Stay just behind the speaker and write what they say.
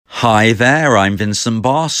Hi there, I'm Vincent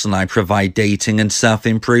Boss and I provide dating and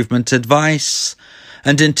self-improvement advice.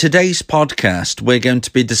 And in today's podcast, we're going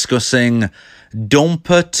to be discussing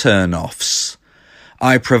dumper turnoffs.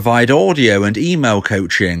 I provide audio and email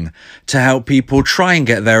coaching to help people try and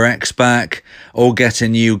get their ex back or get a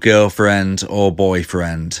new girlfriend or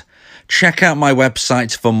boyfriend. Check out my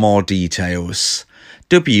website for more details.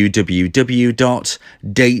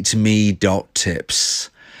 www.dateme.tips.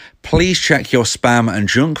 Please check your spam and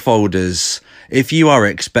junk folders if you are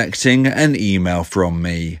expecting an email from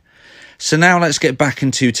me. So now let's get back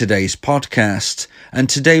into today's podcast, and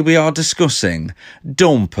today we are discussing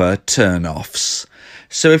dumper turnoffs.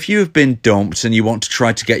 So if you have been dumped and you want to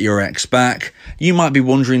try to get your ex back, you might be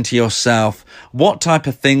wondering to yourself, what type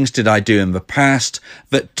of things did I do in the past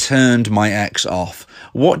that turned my ex off?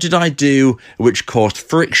 What did I do which caused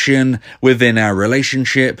friction within our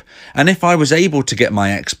relationship? And if I was able to get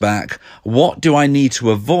my ex back, what do I need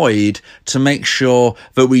to avoid to make sure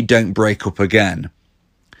that we don't break up again?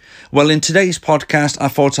 Well, in today's podcast, I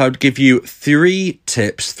thought I would give you 3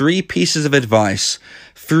 tips, 3 pieces of advice,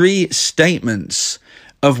 3 statements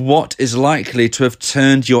of what is likely to have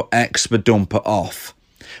turned your ex the dumper off.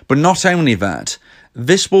 But not only that,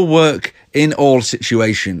 this will work in all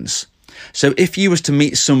situations. So if you was to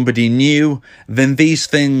meet somebody new, then these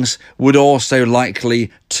things would also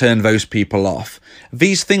likely turn those people off.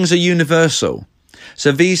 These things are universal.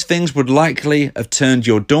 So these things would likely have turned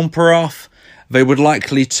your dumper off. They would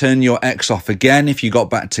likely turn your ex off again if you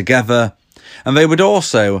got back together. And they would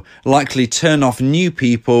also likely turn off new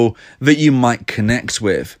people that you might connect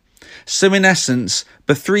with. So in essence,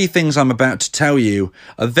 the 3 things I'm about to tell you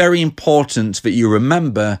are very important that you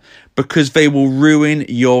remember because they will ruin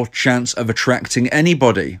your chance of attracting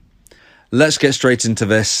anybody. Let's get straight into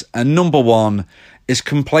this. And number 1 is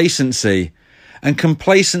complacency. And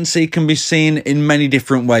complacency can be seen in many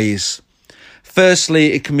different ways.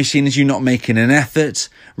 Firstly, it can be seen as you not making an effort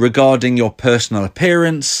regarding your personal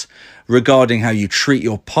appearance, regarding how you treat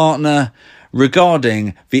your partner,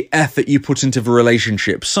 regarding the effort you put into the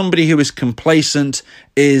relationship. Somebody who is complacent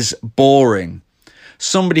is boring.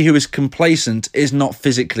 Somebody who is complacent is not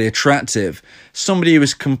physically attractive. Somebody who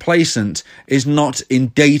is complacent is not in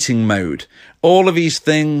dating mode. All of these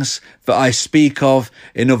things that I speak of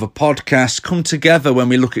in other podcasts come together when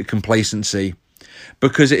we look at complacency,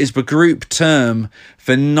 because it is the group term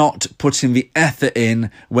for not putting the effort in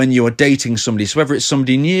when you're dating somebody. So whether it's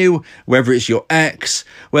somebody new, whether it's your ex,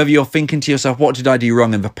 whether you're thinking to yourself, what did I do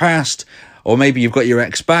wrong in the past? Or maybe you've got your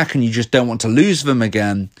ex back and you just don't want to lose them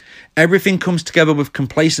again. Everything comes together with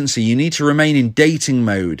complacency. You need to remain in dating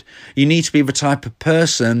mode. You need to be the type of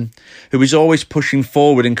person who is always pushing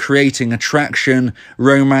forward and creating attraction,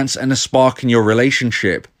 romance, and a spark in your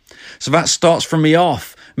relationship. So that starts from the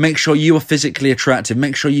off. Make sure you are physically attractive.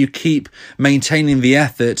 Make sure you keep maintaining the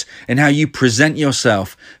effort in how you present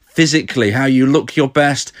yourself physically, how you look your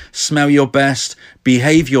best, smell your best,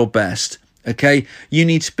 behave your best. Okay, you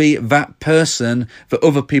need to be that person that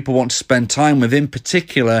other people want to spend time with, in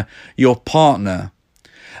particular, your partner.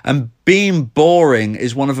 And being boring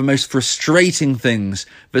is one of the most frustrating things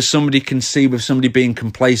that somebody can see with somebody being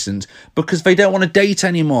complacent, because they don't want to date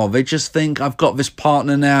anymore. They just think, I've got this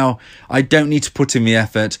partner now. I don't need to put in the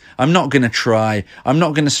effort. I'm not going to try. I'm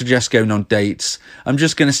not going to suggest going on dates. I'm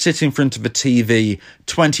just going to sit in front of the TV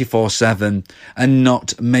 24/7 and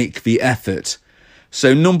not make the effort.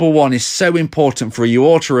 So number 1 is so important for you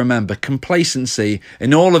all to remember. Complacency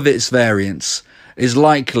in all of its variants is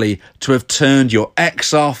likely to have turned your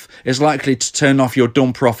ex off, is likely to turn off your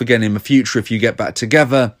dumper off again in the future if you get back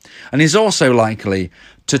together, and is also likely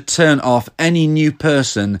to turn off any new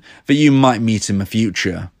person that you might meet in the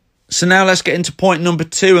future. So now let's get into point number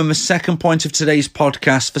 2 and the second point of today's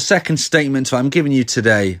podcast, the second statement that I'm giving you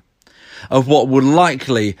today of what would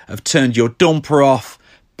likely have turned your dumper off,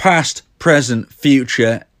 past, present,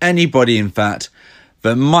 future, anybody in fact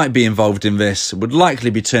that might be involved in this would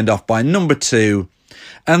likely be turned off by number 2,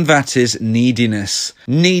 and that is neediness.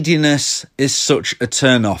 Neediness is such a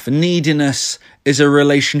turn-off. Neediness is a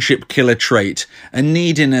relationship killer trait, and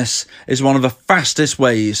neediness is one of the fastest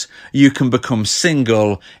ways you can become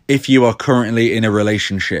single if you are currently in a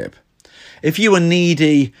relationship. If you are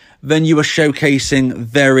needy, then you are showcasing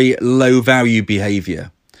very low value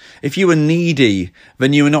behavior. If you are needy,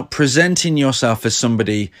 then you are not presenting yourself as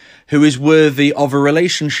somebody who is worthy of a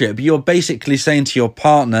relationship. You're basically saying to your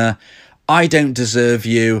partner, I don't deserve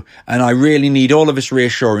you, and I really need all of this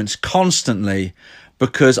reassurance constantly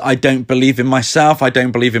because I don't believe in myself, I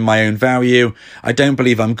don't believe in my own value, I don't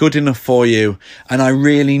believe I'm good enough for you, and I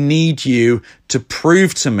really need you to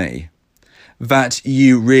prove to me that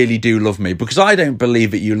you really do love me, because I don't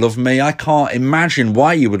believe that you love me. I can't imagine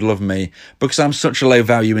why you would love me, because I'm such a low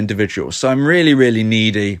value individual. So I'm really, really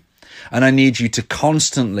needy, and I need you to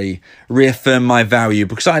constantly reaffirm my value,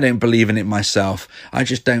 because I don't believe in it myself. I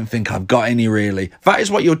just don't think I've got any, really. That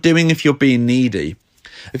is what you're doing if you're being needy.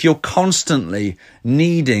 If you're constantly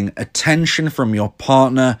needing attention from your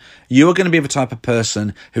partner, you are going to be the type of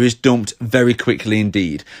person who is dumped very quickly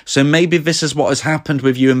indeed. So maybe this is what has happened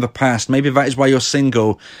with you in the past. Maybe that is why you're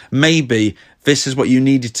single. Maybe this is what you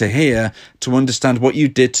needed to hear to understand what you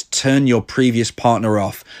did to turn your previous partner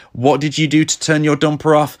off. What did you do to turn your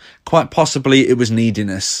dumper off? Quite possibly it was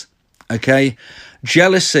neediness. Okay?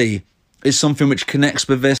 Jealousy is something which connects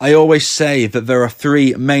with this. I always say that there are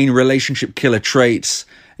 3 main relationship killer traits: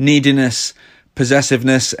 neediness,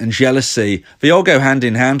 possessiveness, and jealousy. They all go hand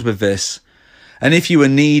in hand with this. And if you are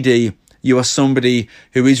needy, you are somebody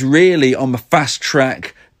who is really on the fast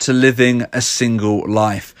track to living a single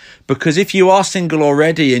life. Because if you are single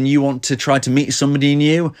already and you want to try to meet somebody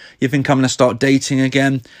new, you think, I'm going to start dating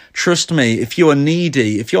again. Trust me, if you are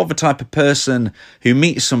needy, if you're the type of person who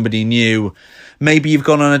meets somebody new, maybe you've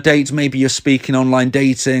gone on a date, maybe you're speaking online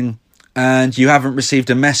dating, and you haven't received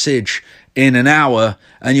a message in an hour,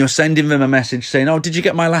 and you're sending them a message saying, oh, did you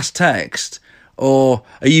get my last text? Or,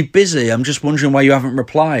 are you busy? I'm just wondering why you haven't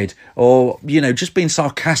replied. Or, just being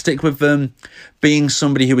sarcastic with them, being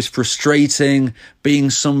somebody who is frustrating, being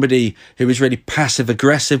somebody who is really passive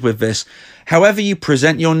aggressive with this. However you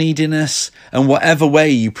present your neediness, and whatever way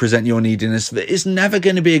you present your neediness, it is never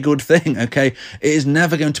going to be a good thing, okay? It is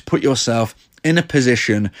never going to put yourself in a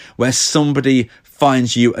position where somebody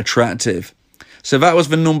finds you attractive. So that was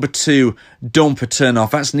the number 2 dumper turn off.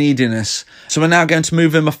 That's neediness. So we're now going to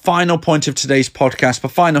move in the final point of today's podcast, the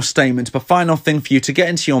final statement, the final thing for you to get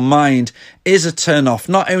into your mind is a turn off,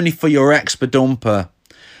 not only for your ex, the dumper,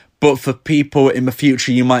 but for people in the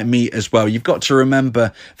future you might meet as well. You've got to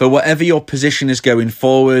remember that whatever your position is going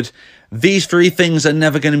forward, these 3 things are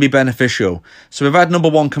never going to be beneficial. So we've had number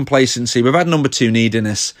 1, complacency. We've had number 2,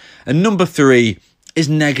 neediness. And number 3 is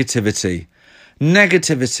negativity.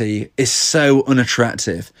 Negativity is so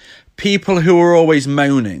unattractive. People who are always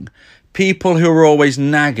moaning, people who are always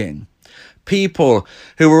nagging, people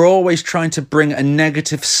who are always trying to bring a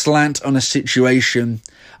negative slant on a situation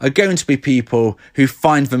are going to be people who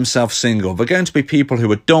find themselves single. They're going to be people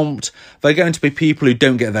who are dumped. They're going to be people who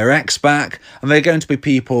don't get their ex back. And they're going to be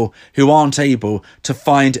people who aren't able to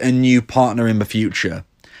find a new partner in the future.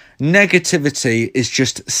 Negativity is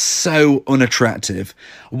just so unattractive.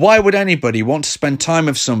 Why would anybody want to spend time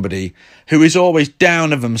with somebody who is always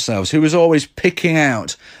down on themselves, who is always picking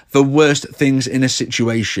out the worst things in a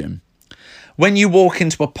situation? When you walk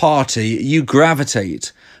into a party, you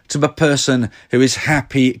gravitate to the person who is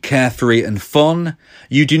happy, carefree, and fun.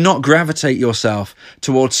 You do not gravitate yourself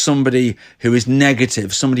towards somebody who is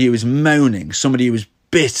negative, somebody who is moaning, somebody who is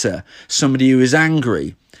bitter, somebody who is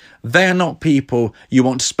angry. They are not people you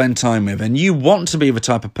want to spend time with, and you want to be the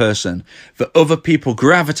type of person that other people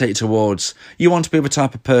gravitate towards. You want to be the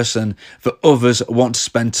type of person that others want to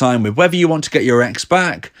spend time with. Whether you want to get your ex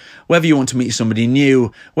back, whether you want to meet somebody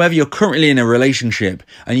new, whether you're currently in a relationship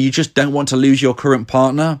and you just don't want to lose your current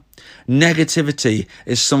partner, negativity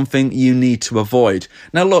is something you need to avoid.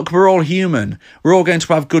 Now look, we're all human. We're all going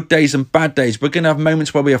to have good days and bad days. We're going to have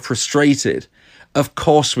moments where we are frustrated. Of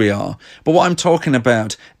course we are. But what I'm talking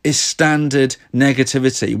about is standard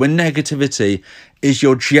negativity. When negativity is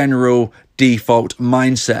your general default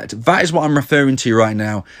mindset. That is what I'm referring to right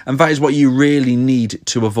now. And that is what you really need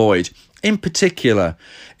to avoid. In particular,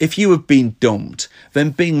 if you have been dumped, then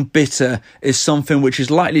being bitter is something which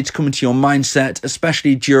is likely to come into your mindset,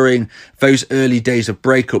 especially during those early days of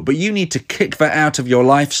breakup. But you need to kick that out of your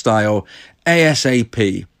lifestyle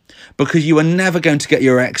ASAP. Because you are never going to get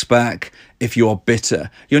your ex back if you're bitter.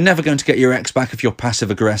 You're never going to get your ex back if you're passive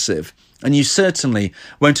aggressive. And you certainly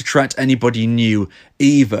won't attract anybody new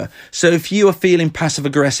either. So if you are feeling passive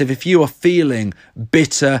aggressive, if you are feeling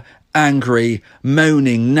bitter, angry,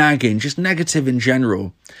 moaning, nagging, just negative in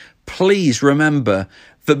general, please remember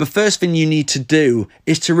that the first thing you need to do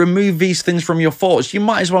is to remove these things from your thoughts. You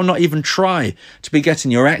might as well not even try to be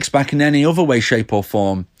getting your ex back in any other way, shape or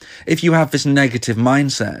form if you have this negative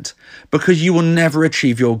mindset, because you will never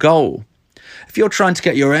achieve your goal. If you're trying to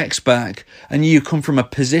get your ex back and you come from a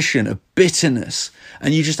position of bitterness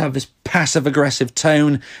and you just have this passive aggressive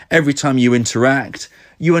tone every time you interact,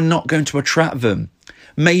 you are not going to attract them.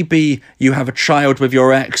 Maybe you have a child with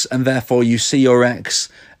your ex and therefore you see your ex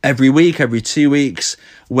every week, every 2 weeks,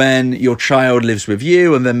 when your child lives with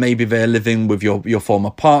you, and then maybe they're living with your former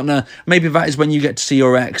partner. Maybe that is when you get to see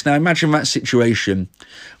your ex. Now imagine that situation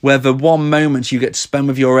where the one moment you get to spend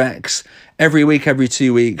with your ex every week, every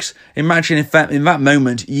 2 weeks. Imagine if that in that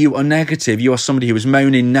moment you are negative. You are somebody who is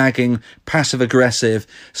moaning, nagging, passive aggressive,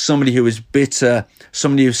 somebody who is bitter,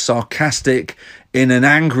 somebody who is sarcastic in an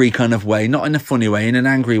angry kind of way, not in a funny way, in an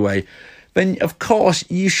angry way. Then of course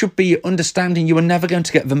you should be understanding you are never going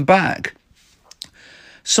to get them back.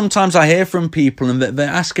 Sometimes I hear from people and they're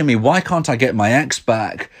asking me, why can't I get my ex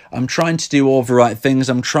back? I'm trying to do all the right things.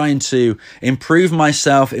 I'm trying to improve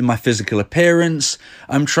myself in my physical appearance.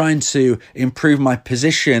 I'm trying to improve my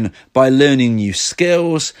position by learning new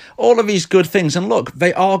skills. All of these good things. And look,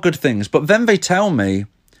 they are good things. But then they tell me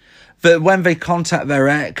that when they contact their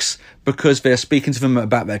ex because they're speaking to them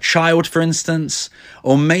about their child, for instance,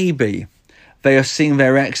 or maybe they are seeing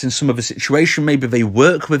their ex in some other situation, maybe they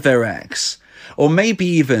work with their ex, or maybe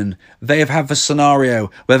even they have had the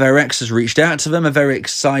scenario where their ex has reached out to them, a very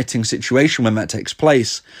exciting situation when that takes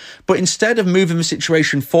place. But instead of moving the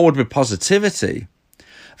situation forward with positivity,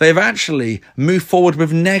 they have actually moved forward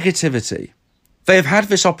with negativity. They have had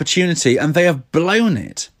this opportunity and they have blown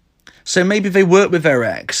it. So maybe they work with their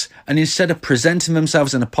ex, and instead of presenting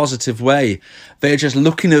themselves in a positive way, they're just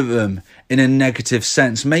looking at them in a negative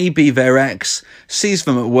sense. Maybe their ex sees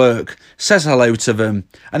them at work, says hello to them,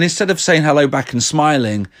 and instead of saying hello back and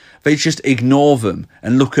smiling, they just ignore them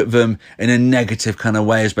and look at them in a negative kind of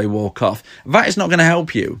way as they walk off. That is not going to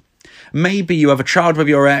help you. Maybe you have a child with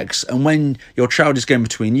your ex, and when your child is going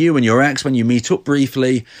between you and your ex, when you meet up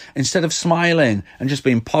briefly, instead of smiling and just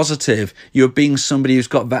being positive, you're being somebody who's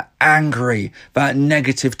got that angry, that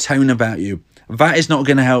negative tone about you. That is not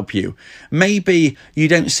going to help you. Maybe you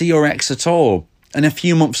don't see your ex at all, and a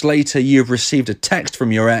few months later you've received a text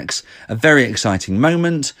from your ex, a very exciting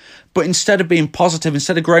moment, but instead of being positive,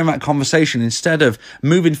 instead of growing that conversation, instead of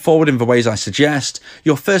moving forward in the ways I suggest,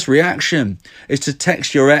 your first reaction is to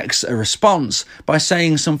text your ex a response by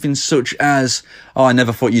saying something such as, "Oh, I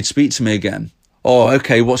never thought you'd speak to me again." Or,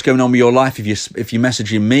 "Okay, what's going on with your life? If you're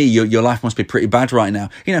messaging me, your life must be pretty bad right now."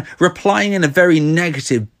 You know, replying in a very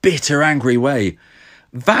negative, bitter, angry way.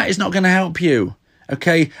 That is not going to help you.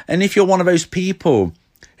 Okay? And if you're one of those people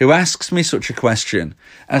who asks me such a question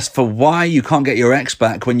as for why you can't get your ex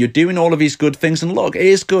back when you're doing all of these good things, and look, it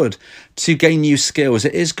is good to gain new skills.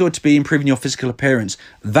 It is good to be improving your physical appearance.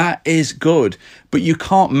 That is good. But you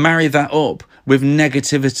can't marry that up with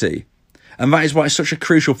negativity. And that is why it's such a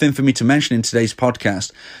crucial thing for me to mention in today's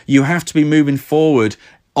podcast. You have to be moving forward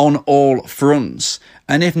on all fronts.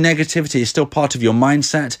 And if negativity is still part of your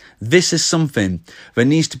mindset, this is something that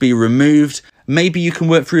needs to be removed. Maybe you can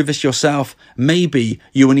work through this yourself. Maybe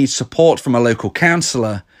you will need support from a local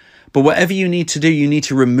counsellor. But whatever you need to do, you need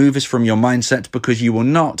to remove this from your mindset, because you will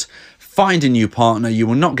not find a new partner, you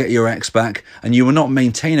will not get your ex back, and you will not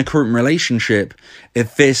maintain a current relationship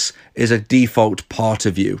if this is a default part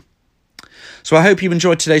of you. So I hope you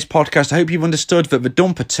enjoyed today's podcast. I hope you've understood that the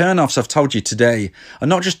dumper turn-offs I've told you today are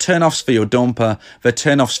not just turn-offs for your dumper, they're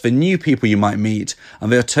turn-offs for new people you might meet,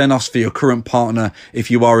 and they're turn-offs for your current partner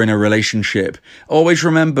if you are in a relationship. Always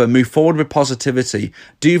remember, move forward with positivity,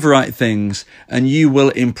 do the right things, and you will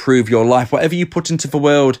improve your life. Whatever you put into the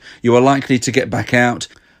world, you are likely to get back out.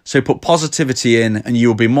 So put positivity in, and you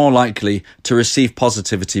will be more likely to receive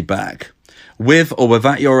positivity back. With or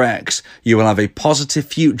without your ex, you will have a positive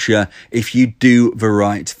future if you do the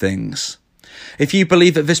right things. If you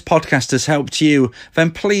believe that this podcast has helped you,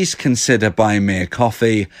 then please consider buying me a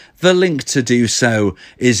coffee. The link to do so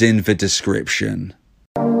is in the description.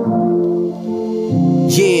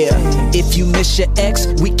 Yeah, if you miss your ex,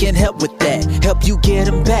 we can help with that. Help you get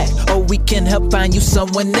him back, or we can help find you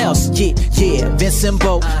someone else. Yeah, Vincent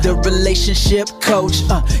Bo, the relationship coach,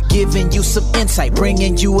 giving you some insight,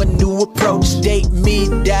 bringing you a new approach.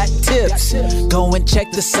 DateMe.tips, go and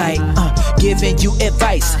check the site, giving you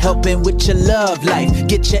advice, helping with your love life.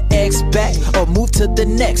 Get your ex back or move to the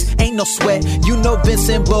next. Ain't no sweat, you know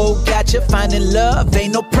Vincent Bo got you. Finding love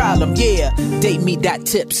ain't no problem. Yeah,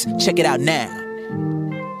 DateMe.tips, check it out now.